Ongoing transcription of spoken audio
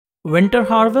winter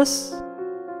harvest,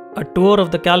 a tour of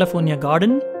the California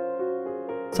garden,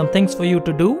 some things for you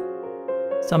to do,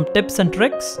 some tips and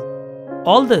tricks,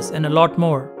 all this and a lot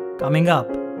more coming up.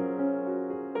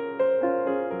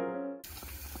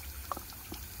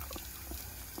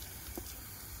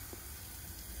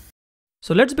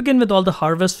 So let's begin with all the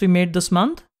harvests we made this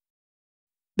month,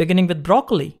 beginning with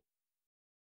broccoli.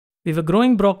 We were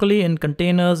growing broccoli in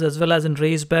containers as well as in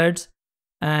raised beds,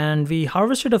 and we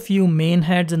harvested a few main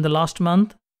heads in the last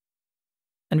month,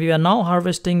 and we are now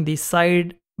harvesting the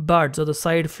side buds or the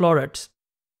side florets.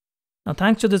 Now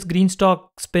thanks to this GreenStalk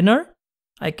spinner,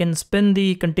 I can spin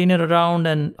the container around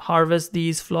and harvest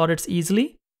these florets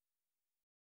easily.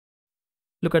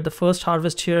 Look at the first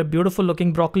harvest here, beautiful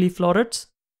looking broccoli florets.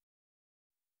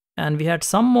 And we had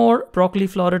some more broccoli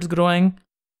florets growing.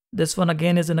 This one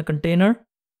again is in a container.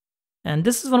 And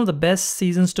this is one of the best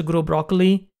seasons to grow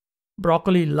broccoli.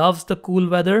 Broccoli loves the cool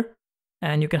weather,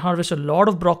 and you can harvest a lot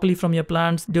of broccoli from your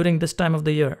plants during this time of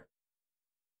the year.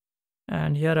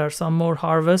 And here are some more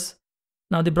harvests.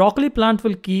 Now the broccoli plant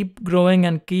will keep growing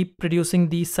and keep producing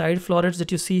these side florets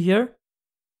that you see here.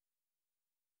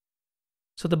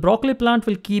 So the broccoli plant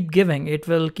will keep giving. It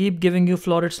will keep giving you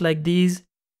florets like these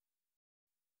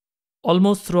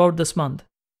almost throughout this month.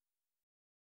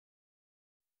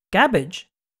 Cabbage.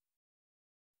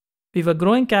 We were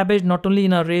growing cabbage not only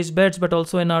in our raised beds but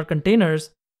also in our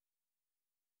containers.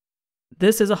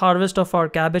 This is a harvest of our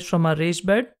cabbage from our raised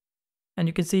bed. And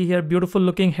you can see here beautiful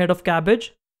looking head of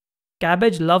cabbage.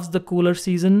 Cabbage loves the cooler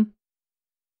season.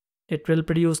 It will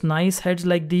produce nice heads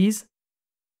like these.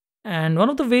 And one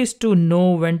of the ways to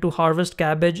know when to harvest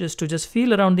cabbage is to just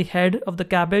feel around the head of the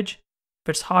cabbage. If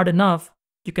it's hard enough,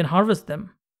 you can harvest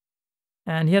them.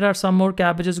 And here are some more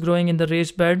cabbages growing in the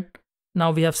raised bed. Now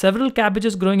we have several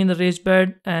cabbages growing in the raised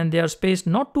bed, and they are spaced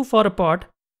not too far apart,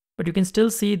 but you can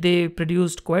still see they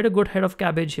produced quite a good head of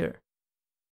cabbage here.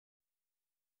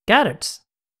 Carrots.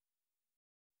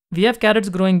 We have carrots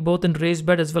growing both in raised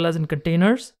bed as well as in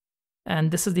containers,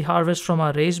 and this is the harvest from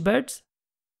our raised beds.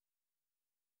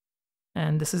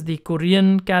 And this is the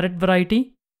Korean carrot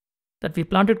variety that we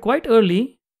planted quite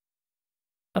early,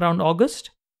 around August.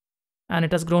 And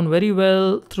it has grown very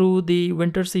well through the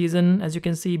winter season. As you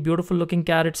can see, beautiful looking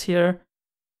carrots here.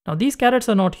 Now these carrots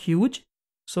are not huge,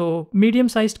 so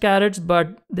medium-sized carrots,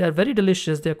 but they are very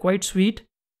delicious. They're quite sweet.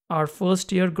 Our first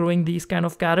year growing these kind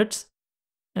of carrots,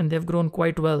 and they've grown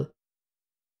quite well. You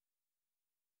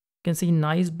can see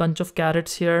nice bunch of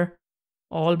carrots here,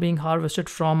 all being harvested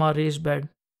from our raised bed.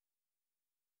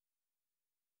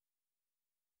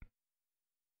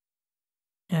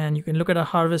 And you can look at our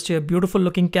harvest here, beautiful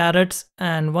looking carrots.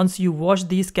 And once you wash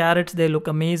these carrots, they look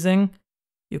amazing.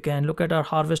 You can look at our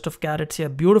harvest of carrots here,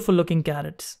 beautiful looking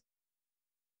carrots.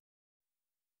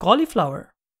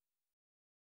 Cauliflower.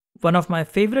 One of my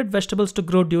favorite vegetables to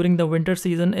grow during the winter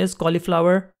season is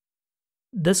cauliflower.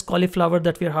 This cauliflower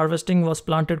that we are harvesting was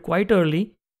planted quite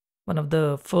early. One of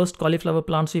the first cauliflower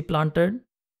plants we planted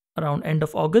around end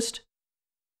of August.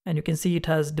 And you can see it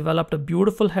has developed a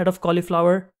beautiful head of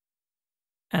cauliflower.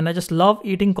 And I just love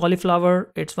eating cauliflower.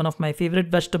 It's one of my favorite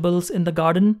vegetables in the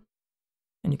garden.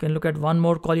 And you can look at one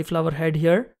more cauliflower head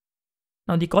here.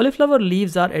 Now the cauliflower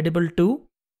leaves are edible too.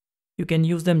 You can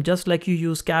use them just like you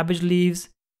use cabbage leaves.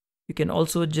 You can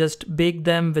also just bake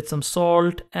them with some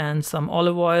salt and some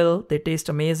olive oil. They taste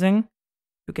amazing.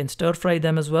 You can stir fry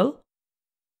them as well.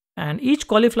 And each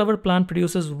cauliflower plant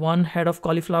produces one head of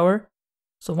cauliflower.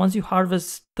 So once you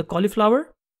harvest the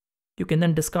cauliflower, you can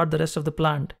then discard the rest of the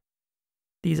plant.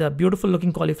 These are beautiful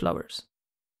looking cauliflowers.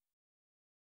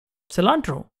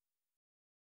 Cilantro.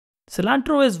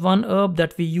 Cilantro is one herb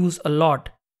that we use a lot.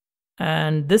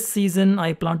 And this season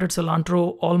I planted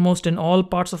cilantro almost in all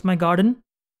parts of my garden.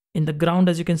 In the ground,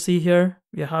 as you can see here,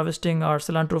 we are harvesting our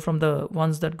cilantro from the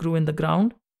ones that grew in the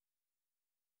ground.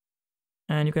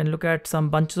 And you can look at some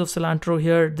bunches of cilantro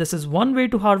here. This is one way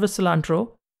to harvest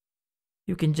cilantro.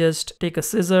 You can just take a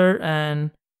scissor and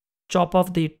chop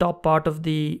off the top part of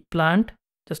the plant,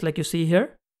 just like you see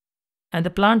here. And the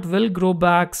plant will grow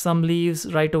back some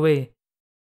leaves right away.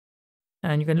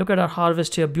 And you can look at our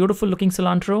harvest here, beautiful looking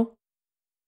cilantro.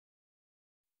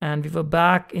 And we were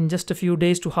back in just a few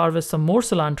days to harvest some more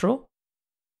cilantro.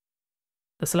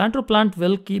 The cilantro plant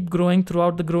will keep growing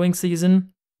throughout the growing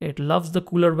season. It loves the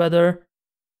cooler weather.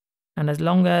 And as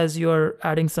long as you're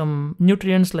adding some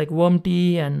nutrients like worm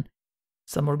tea and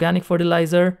some organic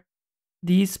fertilizer,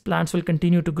 these plants will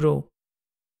continue to grow.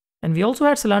 And we also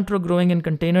had cilantro growing in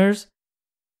containers.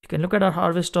 You can look at our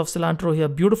harvest of cilantro here,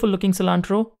 beautiful looking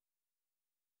cilantro.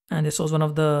 And this was one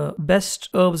of the best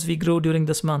herbs we grew during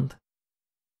this month.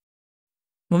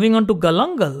 Moving on to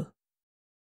galangal.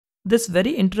 This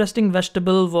very interesting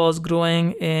vegetable was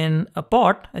growing in a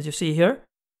pot, as you see here.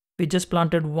 We just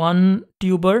planted one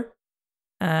tuber,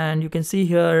 and you can see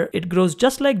here it grows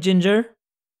just like ginger.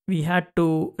 We had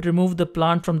to remove the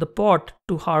plant from the pot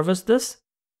to harvest this,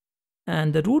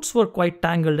 and the roots were quite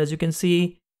tangled. As you can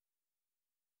see,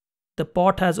 the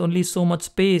pot has only so much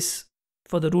space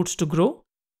for the roots to grow,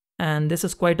 and this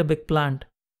is quite a big plant.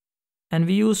 And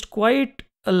we used quite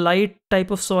a light type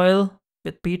of soil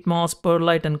with peat moss,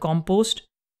 perlite and compost,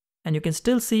 and you can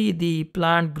still see the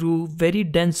plant grew very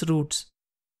dense roots.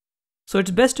 So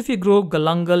it's best if you grow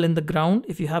galangal in the ground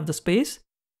if you have the space.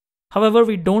 However,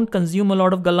 we don't consume a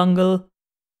lot of galangal,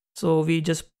 so we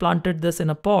just planted this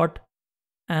in a pot,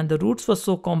 and the roots were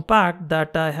so compact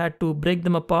that I had to break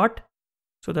them apart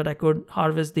so that I could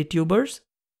harvest the tubers.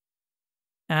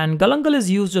 And galangal is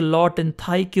used a lot in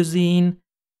Thai cuisine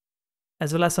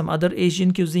as well as some other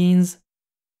Asian cuisines.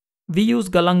 We use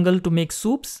galangal to make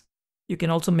soups. You can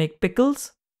also make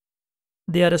pickles.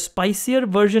 They are a spicier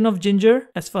version of ginger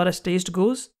as far as taste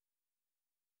goes.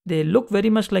 They look very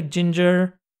much like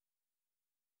ginger,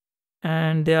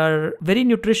 and they are very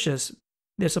nutritious.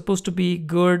 They're supposed to be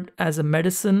good as a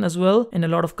medicine as well in a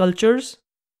lot of cultures.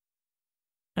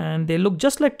 And they look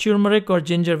just like turmeric or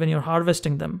ginger when you're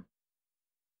harvesting them.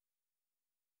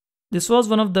 This was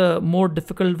one of the more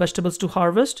difficult vegetables to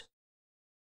harvest.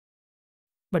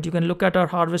 But you can look at our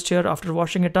harvest here after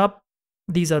washing it up.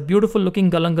 These are beautiful looking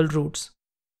galangal roots.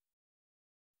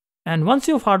 And once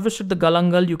you've harvested the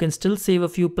galangal, you can still save a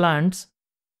few plants.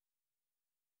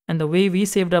 And the way we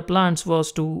saved our plants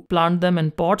was to plant them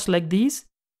in pots like these,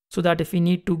 so that if we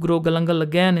need to grow galangal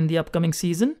again in the upcoming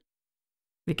season,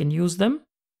 we can use them.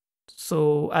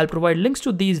 So I'll provide links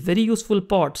to these very useful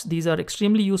pots. These are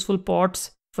extremely useful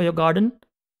pots for your garden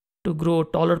to grow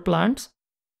taller plants.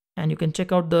 And you can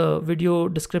check out the video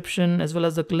description as well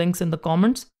as the links in the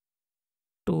comments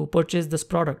to purchase this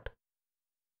product.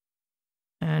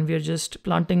 And we are just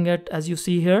planting it, as you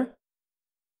see here,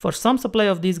 for some supply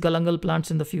of these galangal plants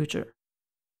in the future.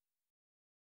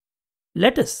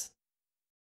 Lettuce.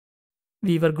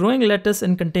 We were growing lettuce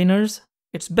in containers.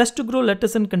 It's best to grow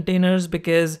lettuce in containers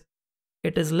because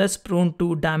it is less prone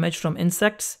to damage from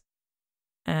insects.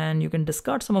 And you can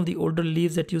discard some of the older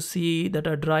leaves that you see that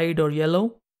are dried or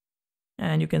yellow.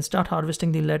 And you can start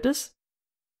harvesting the lettuce.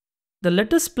 The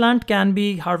lettuce plant can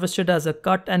be harvested as a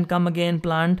cut and come again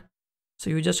plant.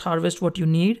 So you just harvest what you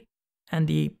need, and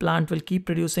the plant will keep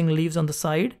producing leaves on the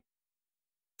side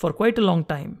for quite a long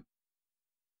time.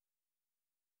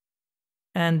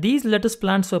 And these lettuce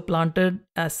plants were planted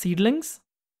as seedlings,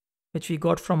 which we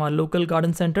got from our local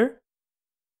garden center.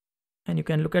 And you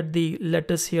can look at the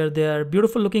lettuce here. They are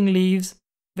beautiful looking leaves,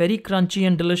 very crunchy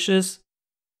and delicious,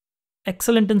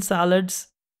 excellent in salads,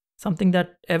 something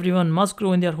that everyone must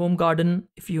grow in their home garden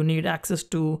if you need access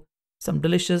to some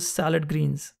delicious salad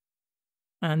greens.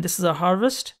 And this is our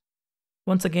harvest.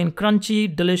 Once again,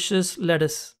 crunchy, delicious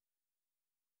lettuce.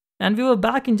 And we were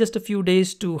back in just a few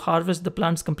days to harvest the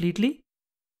plants completely.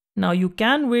 Now you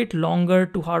can wait longer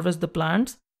to harvest the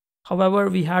plants. However,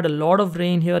 we had a lot of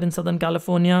rain here in Southern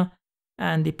California,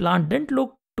 and the plant didn't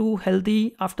look too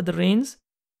healthy after the rains.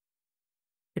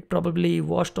 It probably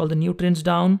washed all the nutrients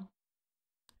down.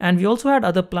 And we also had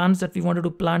other plants that we wanted to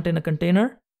plant in a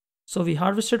container. So we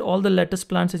harvested all the lettuce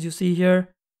plants as you see here.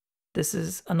 This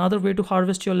is another way to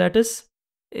harvest your lettuce,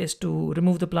 is to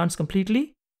remove the plants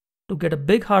completely to get a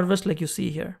big harvest like you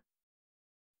see here.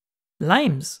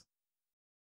 Limes.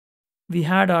 We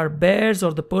had our bears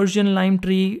or the Persian lime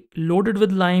tree loaded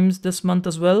with limes this month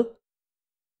as well.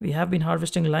 We have been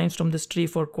harvesting limes from this tree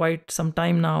for quite some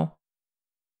time now.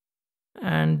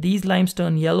 And these limes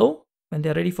turn yellow when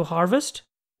they're ready for harvest.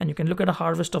 And you can look at a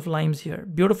harvest of limes here.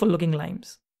 Beautiful looking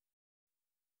limes.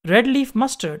 Red leaf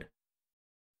mustard.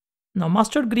 Now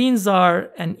mustard greens are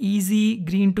an easy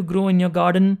green to grow in your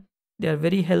garden. They are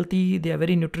very healthy, they are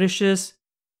very nutritious,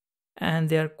 and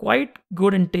they are quite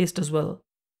good in taste as well.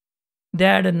 They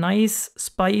add a nice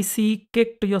spicy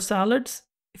kick to your salads.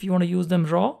 If you want to use them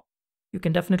raw, you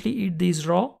can definitely eat these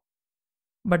raw.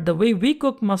 But the way we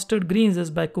cook mustard greens is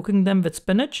by cooking them with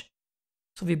spinach.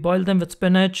 So we boil them with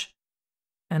spinach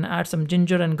and add some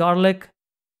ginger and garlic,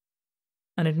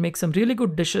 and it makes some really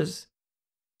good dishes.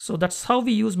 So that's how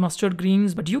we use mustard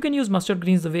greens, but you can use mustard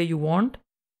greens the way you want.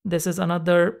 This is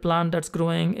another plant that's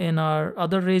growing in our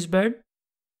other raised bed.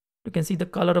 You can see the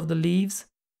color of the leaves.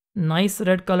 Nice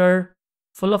red color,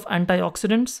 full of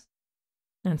antioxidants,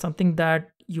 and something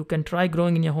that you can try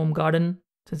growing in your home garden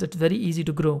since it's very easy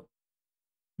to grow.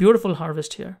 Beautiful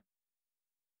harvest here.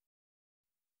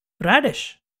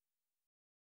 Radish.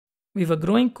 We were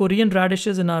growing Korean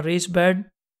radishes in our raised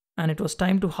bed. and it was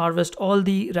time to harvest all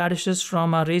the radishes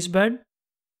from our raised bed.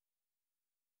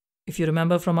 If you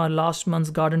remember from our last month's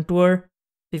garden tour,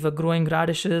 we were growing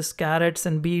radishes, carrots,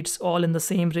 and beets all in the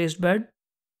same raised bed.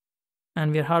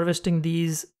 And we are harvesting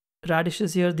these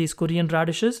radishes here, these Korean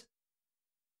radishes.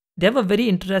 They have a very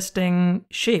interesting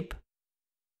shape.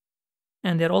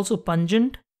 And they're also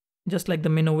pungent. Just like the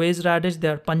Minoes radish, they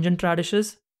are pungent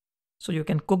radishes. So you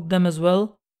can cook them as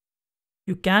well.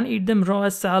 You can eat them raw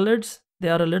as salads. They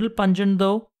are a little pungent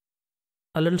though,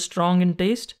 a little strong in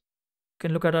taste. You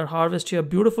can look at our harvest here,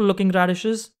 beautiful looking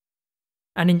radishes.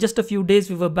 And in just a few days,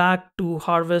 we were back to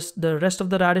harvest the rest of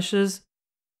the radishes.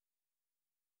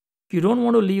 If you don't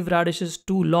want to leave radishes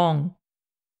too long,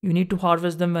 you need to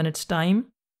harvest them when it's time.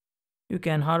 You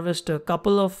can harvest a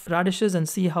couple of radishes and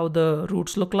see how the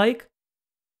roots look like.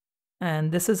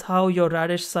 And this is how your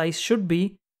radish size should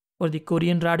be for the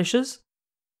Korean radishes.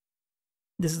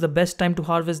 This is the best time to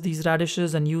harvest these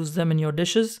radishes and use them in your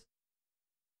dishes.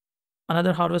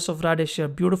 Another harvest of radish here,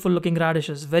 beautiful looking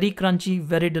radishes, very crunchy,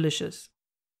 very delicious.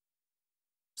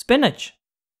 Spinach.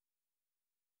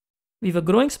 We were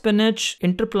growing spinach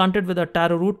interplanted with our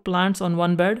taro root plants on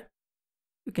one bed.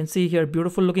 You can see here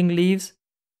beautiful looking leaves.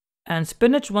 And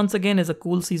spinach once again is a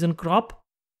cool season crop.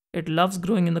 It loves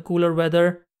growing in the cooler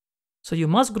weather. So you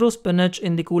must grow spinach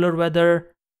in the cooler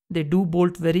weather. They do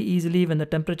bolt very easily when the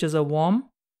temperatures are warm.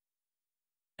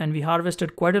 And we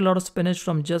harvested quite a lot of spinach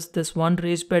from just this one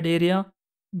raised bed area.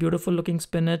 Beautiful looking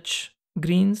spinach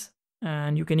greens.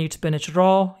 And you can eat spinach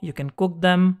raw, you can cook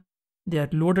them. They are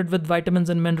loaded with vitamins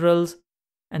and minerals.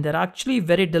 And they're actually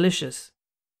very delicious.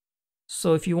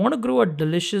 So if you want to grow a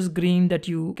delicious green that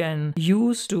you can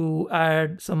use to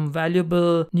add some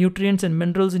valuable nutrients and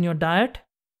minerals in your diet,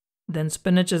 then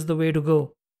spinach is the way to go.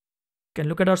 You can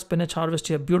look at our spinach harvest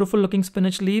here. Beautiful looking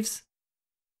spinach leaves.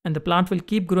 And the plant will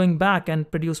keep growing back and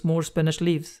produce more spinach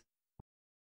leaves.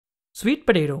 Sweet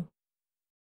potato.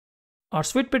 Our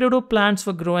sweet potato plants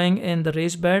were growing in the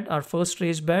raised bed, our first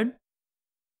raised bed.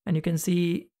 And you can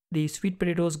see the sweet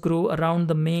potatoes grow around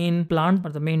the main plant or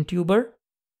the main tuber.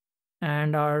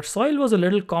 And our soil was a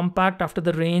little compact after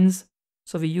the rains.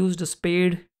 So we used a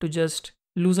spade to just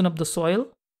loosen up the soil.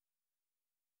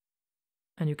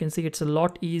 And you can see it's a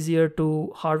lot easier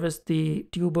to harvest the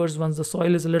tubers once the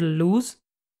soil is a little loose.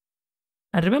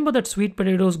 And remember that sweet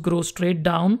potatoes grow straight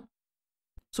down.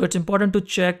 So it's important to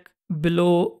check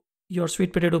below your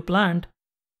sweet potato plant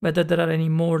whether there are any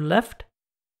more left.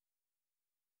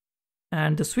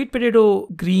 And the sweet potato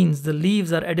greens, the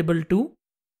leaves are edible too.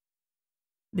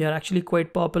 They are actually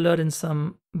quite popular in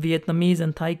some Vietnamese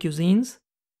and Thai cuisines.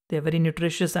 They are very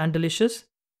nutritious and delicious.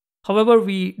 However,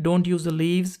 we don't use the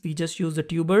leaves, we just use the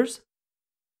tubers.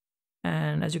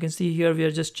 And as you can see here, we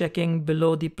are just checking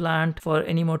below the plant for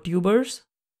any more tubers.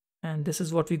 And this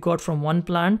is what we got from one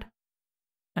plant.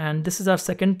 And this is our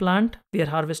second plant. We are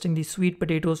harvesting the sweet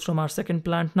potatoes from our second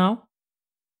plant now.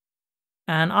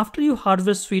 And after you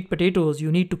harvest sweet potatoes,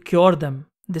 you need to cure them.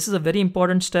 This is a very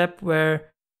important step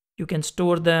where you can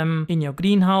store them in your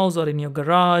greenhouse or in your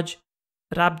garage,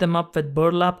 wrap them up with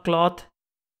burlap cloth.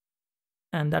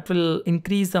 And that will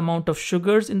increase the amount of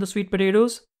sugars in the sweet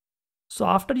potatoes. So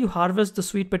after you harvest the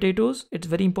sweet potatoes, it's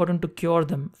very important to cure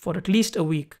them for at least a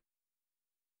week.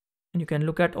 And you can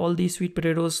look at all these sweet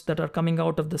potatoes that are coming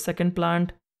out of the second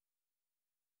plant.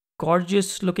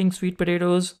 Gorgeous looking sweet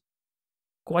potatoes,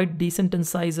 quite decent in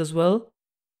size as well.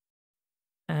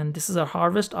 And this is our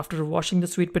harvest after washing the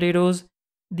sweet potatoes.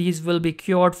 These will be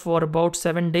cured for about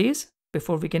 7 days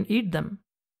before we can eat them.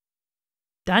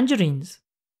 Tangerines.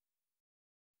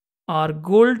 Our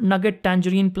gold nugget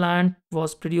tangerine plant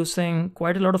was producing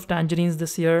quite a lot of tangerines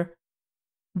this year.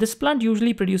 This plant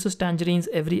usually produces tangerines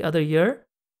every other year.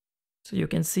 So you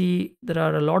can see there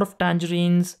are a lot of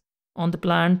tangerines on the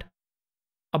plant,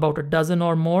 about a dozen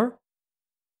or more.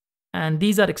 And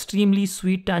these are extremely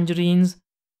sweet tangerines,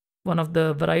 one of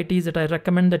the varieties that I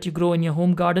recommend that you grow in your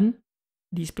home garden.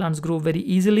 These plants grow very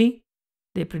easily.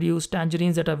 They produce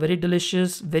tangerines that are very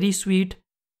delicious, very sweet.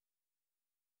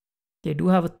 They do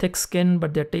have a thick skin,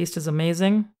 but their taste is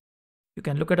amazing. You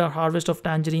can look at our harvest of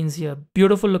tangerines here.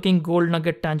 Beautiful looking gold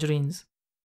nugget tangerines.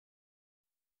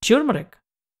 Turmeric.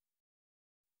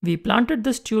 We planted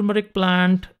this turmeric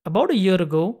plant about a year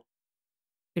ago.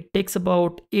 It takes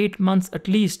about 8 months at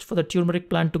least for the turmeric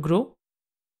plant to grow.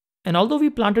 And although we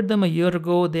planted them a year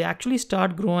ago, they actually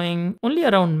start growing only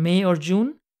around May or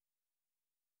June.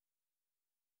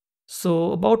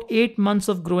 So about 8 months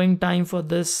of growing time for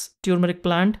this turmeric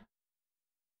plant.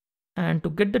 And to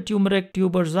get the turmeric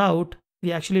tubers out,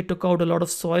 we actually took out a lot of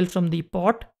soil from the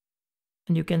pot.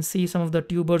 And you can see some of the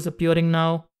tubers appearing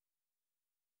now.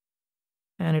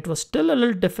 and it was still a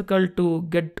little difficult to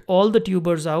get all the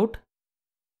tubers out.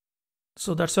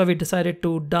 So that's why we decided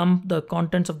to dump the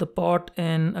contents of the pot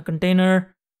in a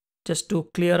container just to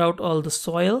clear out all the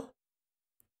soil.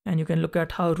 And you can look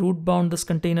at how root bound this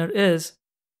container is.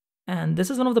 And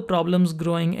this is one of the problems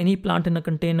growing any plant in a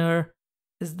container,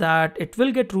 is that it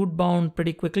will get root bound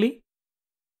pretty quickly.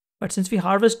 But since we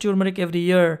harvest turmeric every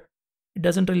year, it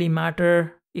doesn't really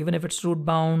matter even if it's root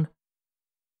bound.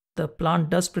 The plant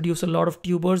does produce a lot of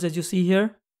tubers, as you see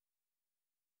here.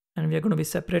 And we are going to be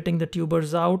separating the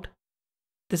tubers out.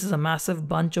 This is a massive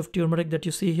bunch of turmeric that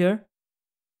you see here.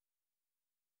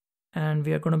 And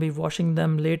we are going to be washing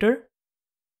them later.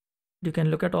 You can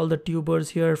look at all the tubers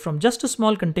here from just a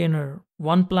small container,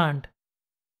 one plant.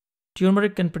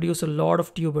 Turmeric can produce a lot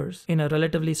of tubers in a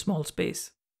relatively small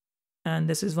space. And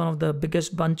this is one of the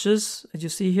biggest bunches, as you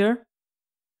see here.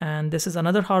 And this is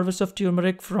another harvest of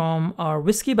turmeric from our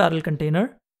whiskey barrel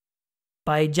container.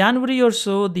 By January or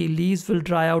so, the leaves will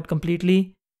dry out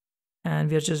completely.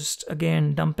 And we are just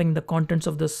again dumping the contents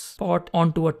of this pot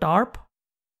onto a tarp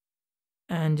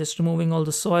and just removing all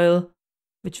the soil,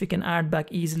 which we can add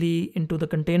back easily into the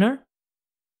container.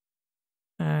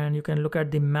 And you can look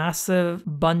at the massive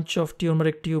bunch of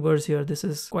turmeric tubers here. This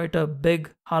is quite a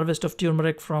big harvest of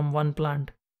turmeric from one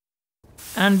plant.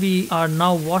 And we are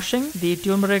now washing the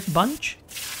turmeric bunch.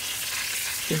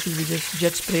 You can see we just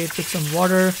jet spray it with some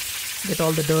water, get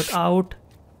all the dirt out.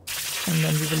 And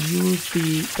then we will use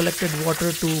the collected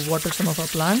water to water some of our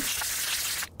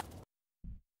plants.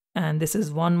 And this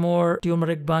is one more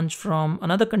turmeric bunch from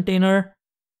another container.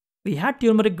 We had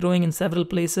turmeric growing in several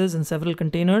places in several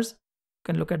containers.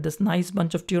 You can look at this nice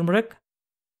bunch of turmeric.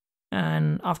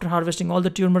 And after harvesting all the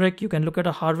turmeric, you can look at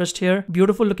a harvest here.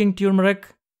 Beautiful looking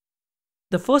turmeric.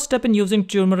 The first step in using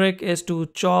turmeric is to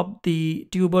chop the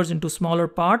tubers into smaller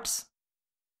parts,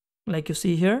 like you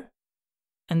see here,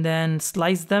 and then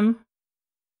slice them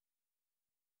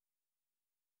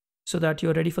so that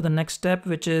you're ready for the next step,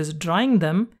 which is drying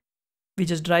them. We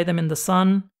just dry them in the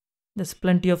sun. There's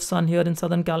plenty of sun here in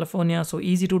Southern California, so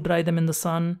easy to dry them in the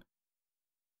sun.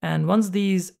 And once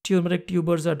these turmeric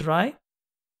tubers are dry,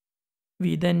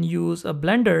 we then use a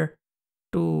blender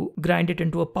to grind it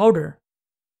into a powder,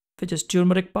 which is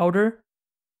turmeric powder.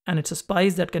 And it's a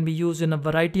spice that can be used in a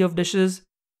variety of dishes.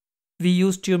 We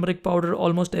use turmeric powder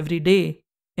almost every day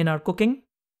in our cooking.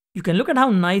 You can look at how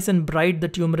nice and bright the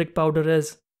turmeric powder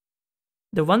is.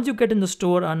 The ones you get in the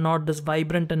store are not this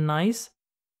vibrant and nice,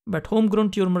 but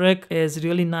homegrown turmeric is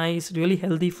really nice, really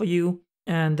healthy for you,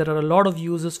 and there are a lot of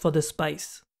uses for this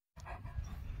spice.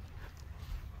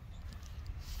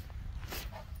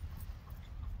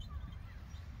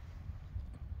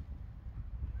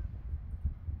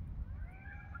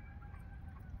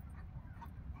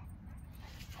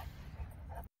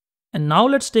 And now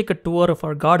let's take a tour of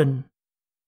our garden.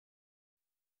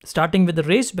 Starting with the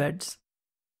raised beds.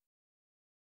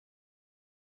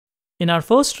 In our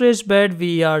first raised bed,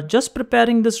 we are just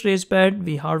preparing this raised bed.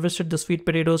 We harvested the sweet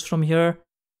potatoes from here.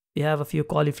 We have a few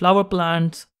cauliflower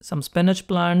plants, some spinach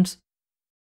plants,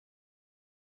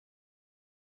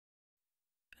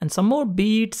 and some more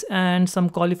beets and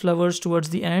some cauliflowers towards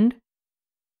the end,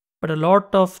 but a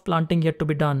lot of planting yet to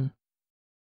be done.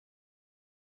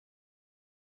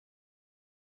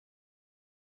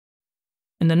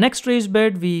 In the next raised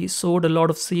bed, we sowed a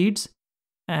lot of seeds.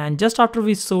 And just after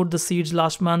we sowed the seeds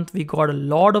last month, we got a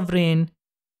lot of rain,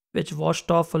 which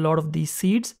washed off a lot of these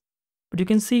seeds. But you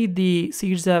can see the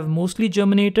seeds have mostly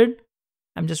germinated.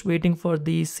 I'm just waiting for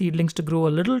these seedlings to grow a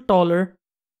little taller,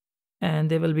 and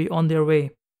they will be on their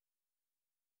way.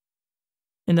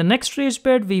 In the next raised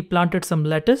bed, we planted some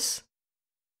lettuce,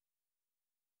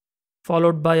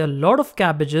 followed by a lot of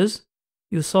cabbages.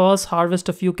 You saw us harvest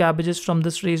a few cabbages from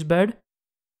this raised bed,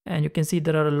 and you can see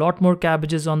there are a lot more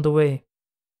cabbages on the way.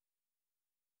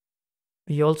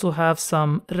 We also have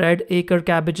some red acre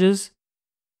cabbages,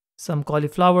 some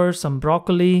cauliflower, some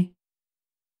broccoli,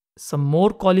 some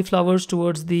more cauliflowers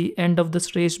towards the end of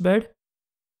this raised bed.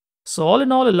 So all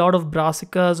in all, a lot of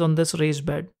brassicas on this raised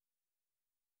bed.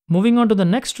 Moving on to the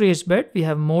next raised bed, we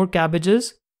have more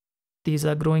cabbages. These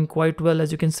are growing quite well,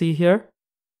 as you can see here,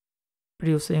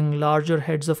 producing larger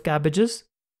heads of cabbages.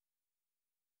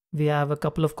 We have a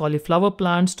couple of cauliflower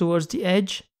plants towards the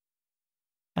edge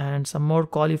and some more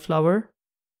cauliflower.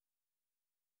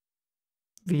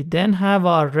 We then have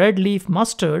our red leaf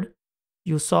mustard.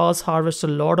 You saw us harvest a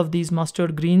lot of these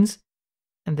mustard greens,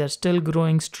 and they're still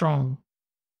growing strong.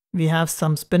 We have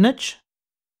some spinach.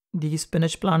 These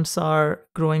spinach plants are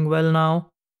growing well now.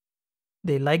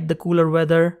 They like the cooler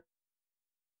weather.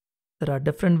 There are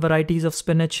different varieties of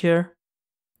spinach here,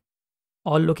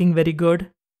 all looking very good.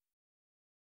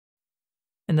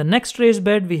 In the next raised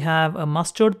bed, we have a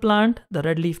mustard plant, the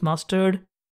red leaf mustard,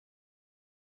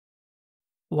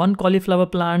 one cauliflower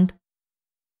plant.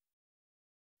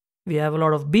 We have a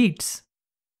lot of beets,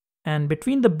 and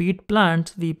between the beet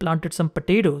plants, we planted some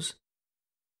potatoes,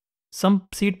 some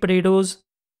seed potatoes,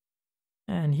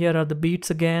 and here are the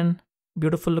beets again,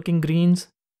 beautiful looking greens.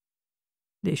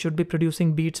 They should be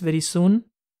producing beets very soon.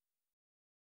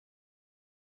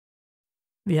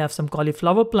 We have some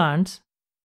cauliflower plants.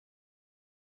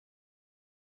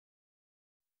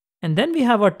 And then we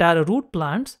have our taro root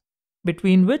plants,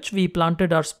 between which we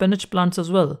planted our spinach plants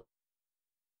as well.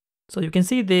 So you can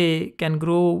see they can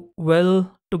grow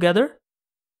well together.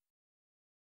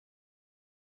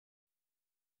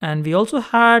 And we also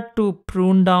had to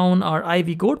prune down our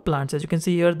ivy gourd plants. As you can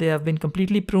see here, they have been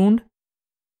completely pruned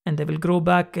and they will grow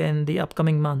back in the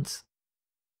upcoming months.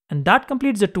 And that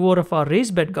completes the tour of our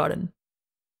raised bed garden.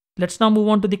 Let's now move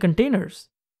on to the containers.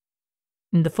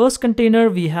 In the first container,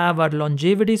 we have our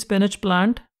longevity spinach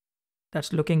plant.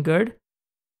 That's looking good.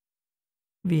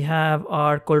 We have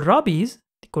our kohlrabis.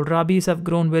 The kohlrabis have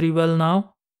grown very well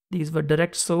now. These were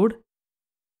direct sowed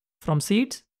from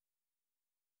seeds.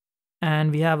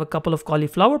 And we have a couple of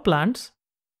cauliflower plants.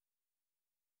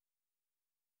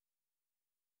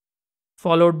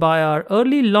 Followed by our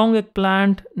early long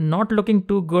eggplant, not looking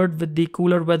too good with the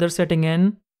cooler weather setting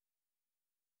in.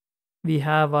 We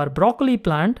have our broccoli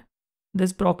plant.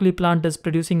 This broccoli plant is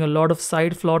producing a lot of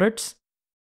side florets.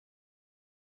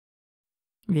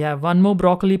 We have one more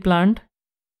broccoli plant,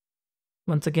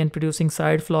 once again producing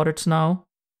side florets now,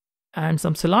 and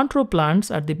some cilantro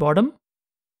plants at the bottom,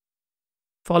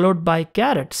 followed by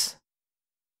carrots.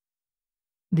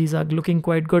 These are looking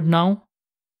quite good now.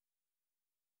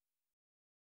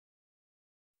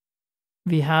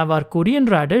 We have our Korean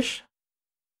radish.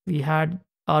 We had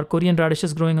our Korean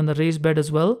radishes growing on the raised bed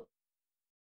as well.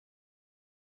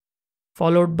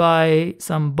 Followed by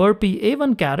some burpee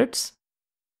A1 carrots,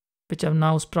 which have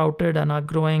now sprouted and are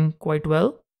growing quite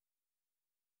well.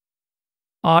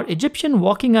 Our Egyptian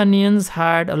walking onions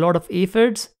had a lot of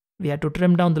aphids. We had to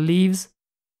trim down the leaves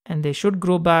and they should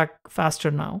grow back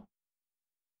faster now.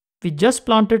 We just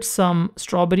planted some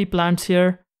strawberry plants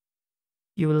here.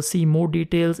 You will see more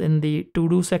details in the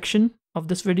to-do section of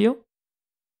this video.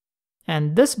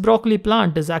 And this broccoli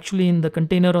plant is actually in the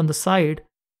container on the side,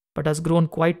 but has grown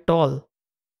quite tall.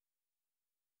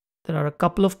 There are a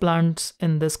couple of plants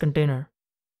in this container.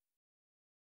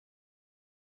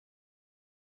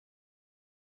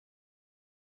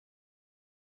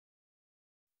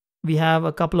 We have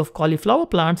a couple of cauliflower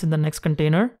plants in the next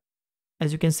container.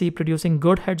 As you can see, producing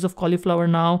good heads of cauliflower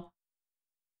now.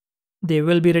 They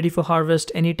will be ready for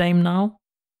harvest anytime now.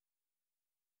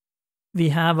 We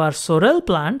have our sorrel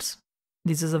plants.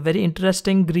 This is a very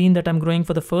interesting green that I'm growing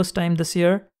for the first time this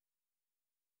year.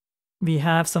 We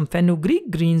have some fenugreek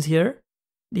greens here.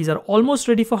 These are almost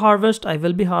ready for harvest. I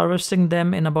will be harvesting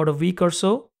them in about a week or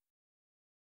so.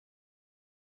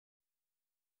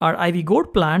 Our ivy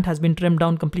gourd plant has been trimmed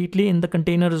down completely in the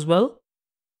container as well.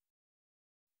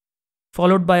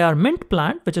 Followed by our mint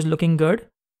plant, which is looking good,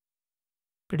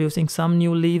 producing some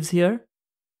new leaves here.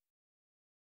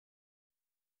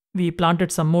 We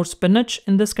planted some more spinach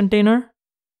in this container.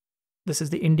 This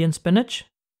is the Indian spinach.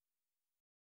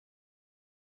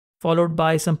 Followed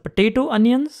by some potato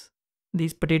onions.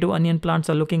 These potato onion plants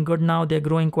are looking good now. They're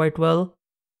growing quite well.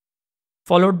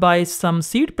 Followed by some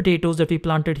seed potatoes that we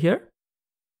planted here.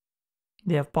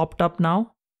 They have popped up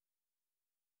now.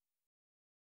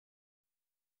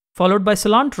 Followed by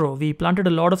cilantro. We planted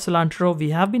a lot of cilantro.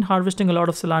 We have been harvesting a lot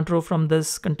of cilantro from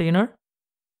this container.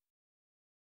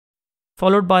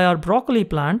 Followed by our broccoli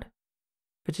plant,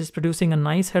 which is producing a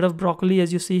nice head of broccoli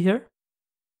as you see here.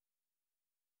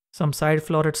 Some side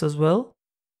florets as well.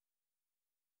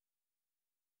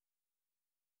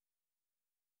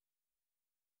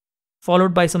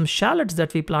 Followed by some shallots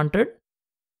that we planted.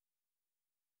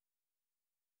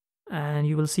 And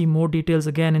you will see more details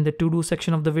again in the to-do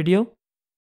section of the video.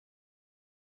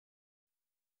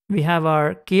 We have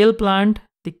our kale plant.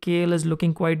 The kale is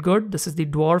looking quite good. This is the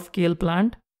dwarf kale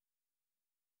plant.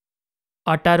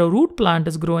 Our taro root plant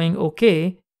is growing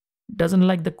okay. Doesn't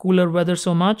like the cooler weather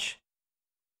so much.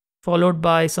 Followed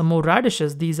by some more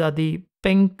radishes. These are the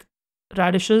pink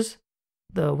radishes,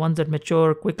 the ones that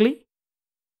mature quickly.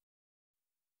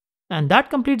 And that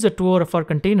completes the tour of our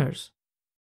containers.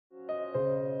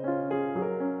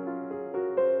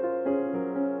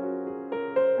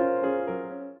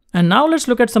 And now let's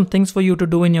look at some things for you to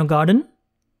do in your garden.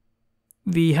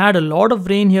 We had a lot of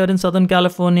rain here in Southern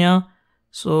California,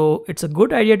 so it's a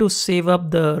good idea to save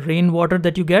up the rainwater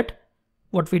that you get.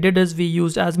 What we did is we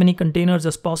used as many containers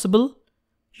as possible.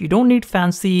 You don't need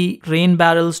fancy rain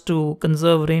barrels to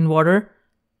conserve rainwater.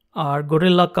 Our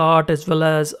gorilla cart as well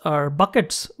as our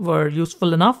buckets were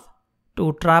useful enough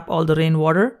to trap all the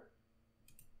rainwater,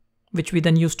 which we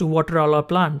then use to water all our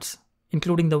plants,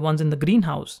 including the ones in the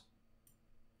greenhouse.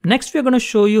 Next, we are going to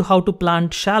show you how to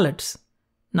plant shallots.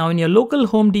 Now in your local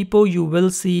Home Depot, you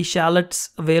will see shallots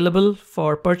available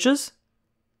for purchase.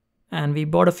 And we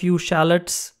bought a few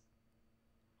shallots.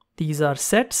 These are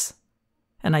sets.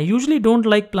 And I usually don't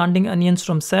like planting onions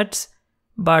from sets,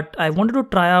 but I wanted to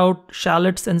try out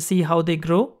shallots and see how they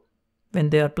grow when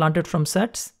they are planted from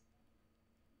sets.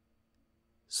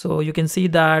 So you can see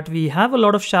that we have a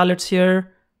lot of shallots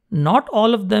here. Not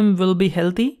all of them will be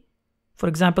healthy. For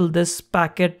example, this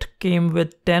packet came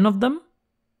with 10 of them,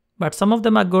 but some of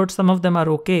them are good, some of them are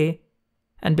okay.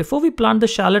 And before we plant the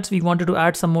shallots, we wanted to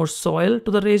add some more soil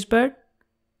to the raised bed.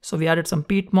 So we added some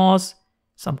peat moss,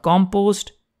 some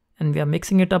compost, and we are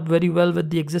mixing it up very well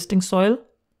with the existing soil.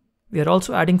 We are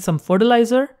also adding some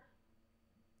fertilizer.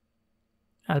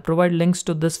 I'll provide links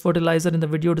to this fertilizer in the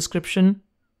video description.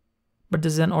 But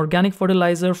this is an organic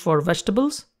fertilizer for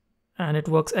vegetables, and it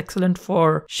works excellent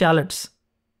for shallots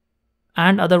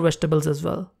and other vegetables as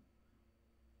well.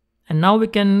 And now we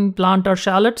can plant our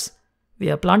shallots.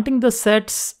 We are planting the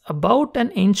sets about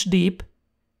an inch deep.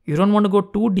 You don't want to go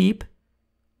too deep,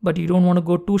 but you don't want to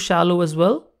go too shallow as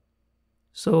well.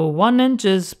 So 1 inch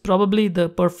is probably the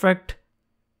perfect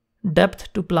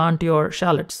depth to plant your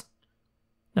shallots.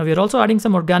 Now we are also adding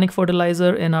some organic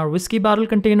fertilizer in our whiskey barrel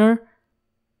container.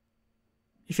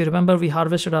 If you remember, we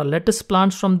harvested our lettuce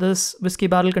plants from this whiskey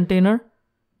barrel container,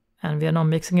 and we are now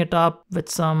mixing it up with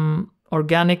some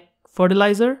organic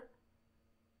fertilizer.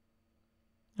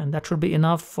 And that should be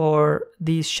enough for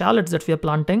these shallots that we are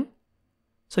planting.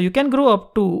 So you can grow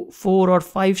up to 4 or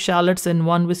 5 shallots in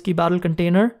one whiskey barrel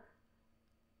container.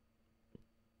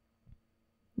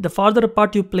 The farther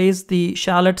apart you place the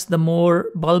shallots, the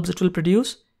more bulbs it will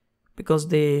produce, because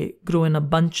they grow in a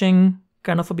bunching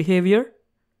kind of a behavior.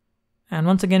 And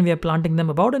once again, we are planting them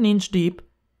about an inch deep.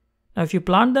 Now, if you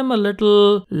plant them a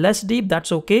little less deep,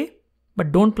 that's okay,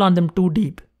 but don't plant them too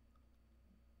deep.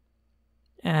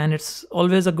 And it's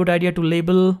always a good idea to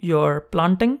label your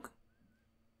planting.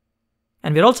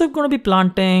 And we're also going to be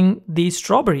planting these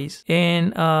strawberries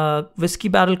in a whiskey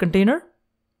barrel container.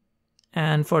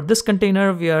 And for this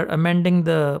container, we are amending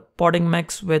the potting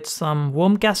mix with some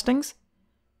worm castings.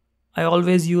 I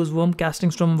always use worm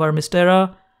castings from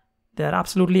Vermistera. They're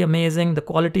absolutely amazing. The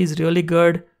quality is really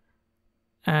good.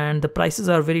 And the prices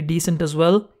are very decent as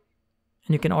well.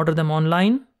 And you can order them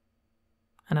online.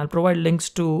 And I'll provide links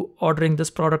to ordering this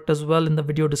product as well in the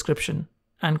video description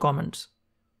and comments.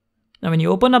 Now, when you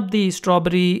open up the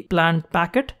strawberry plant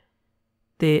packet,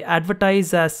 they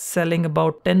advertise as selling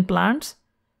about 10 plants,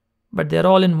 but they're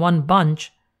all in one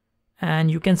bunch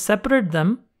and you can separate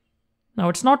them. Now,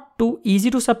 it's not too easy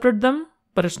to separate them,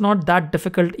 but it's not that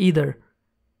difficult either.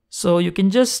 So you can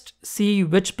just see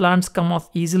which plants come off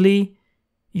easily.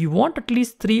 You want at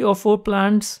least 3 or 4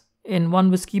 plants in one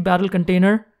whiskey barrel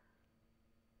container.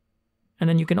 And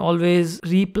then you can always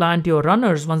replant your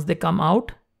runners once they come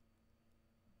out.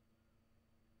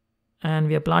 And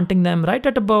we are planting them right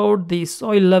at about the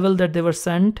soil level that they were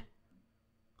sent.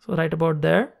 So right about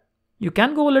there. You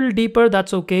can go a little deeper,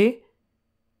 that's okay.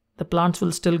 The plants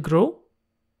will still grow.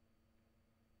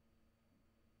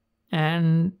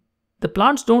 And the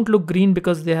plants don't look green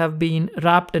because they have been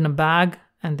wrapped in a bag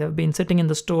and they have been sitting in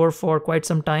the store for quite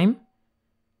some time.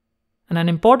 And an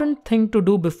important thing to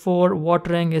do before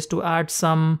watering is to add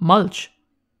some mulch.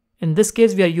 In this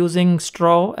case, we are using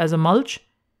straw as a mulch.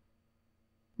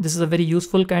 This is a very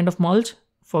useful kind of mulch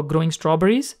for growing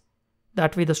strawberries.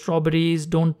 That way the strawberries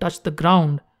don't touch the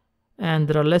ground and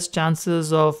there are less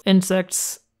chances of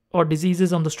insects or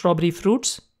diseases on the strawberry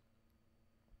fruits.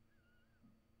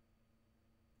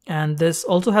 And this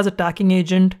also has a tacking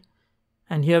agent.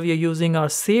 And here we are using our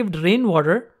saved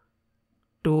rainwater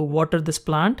to water this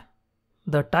plant.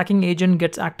 The tacking agent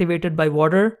gets activated by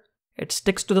water. It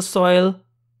sticks to the soil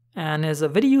and is a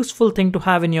very useful thing to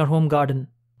have in your home garden.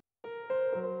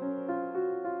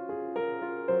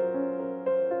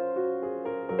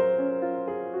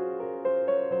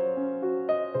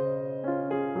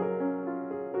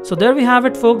 So there we have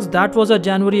it, folks. That was our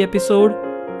January episode.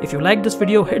 If you liked this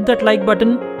video, hit that like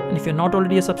button. And if you're not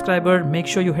already a subscriber, make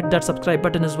sure you hit that subscribe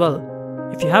button as well.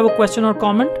 If you have a question or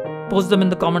comment, post them in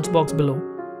the comments box below.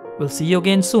 We'll see you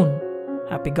again soon.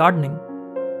 Happy gardening.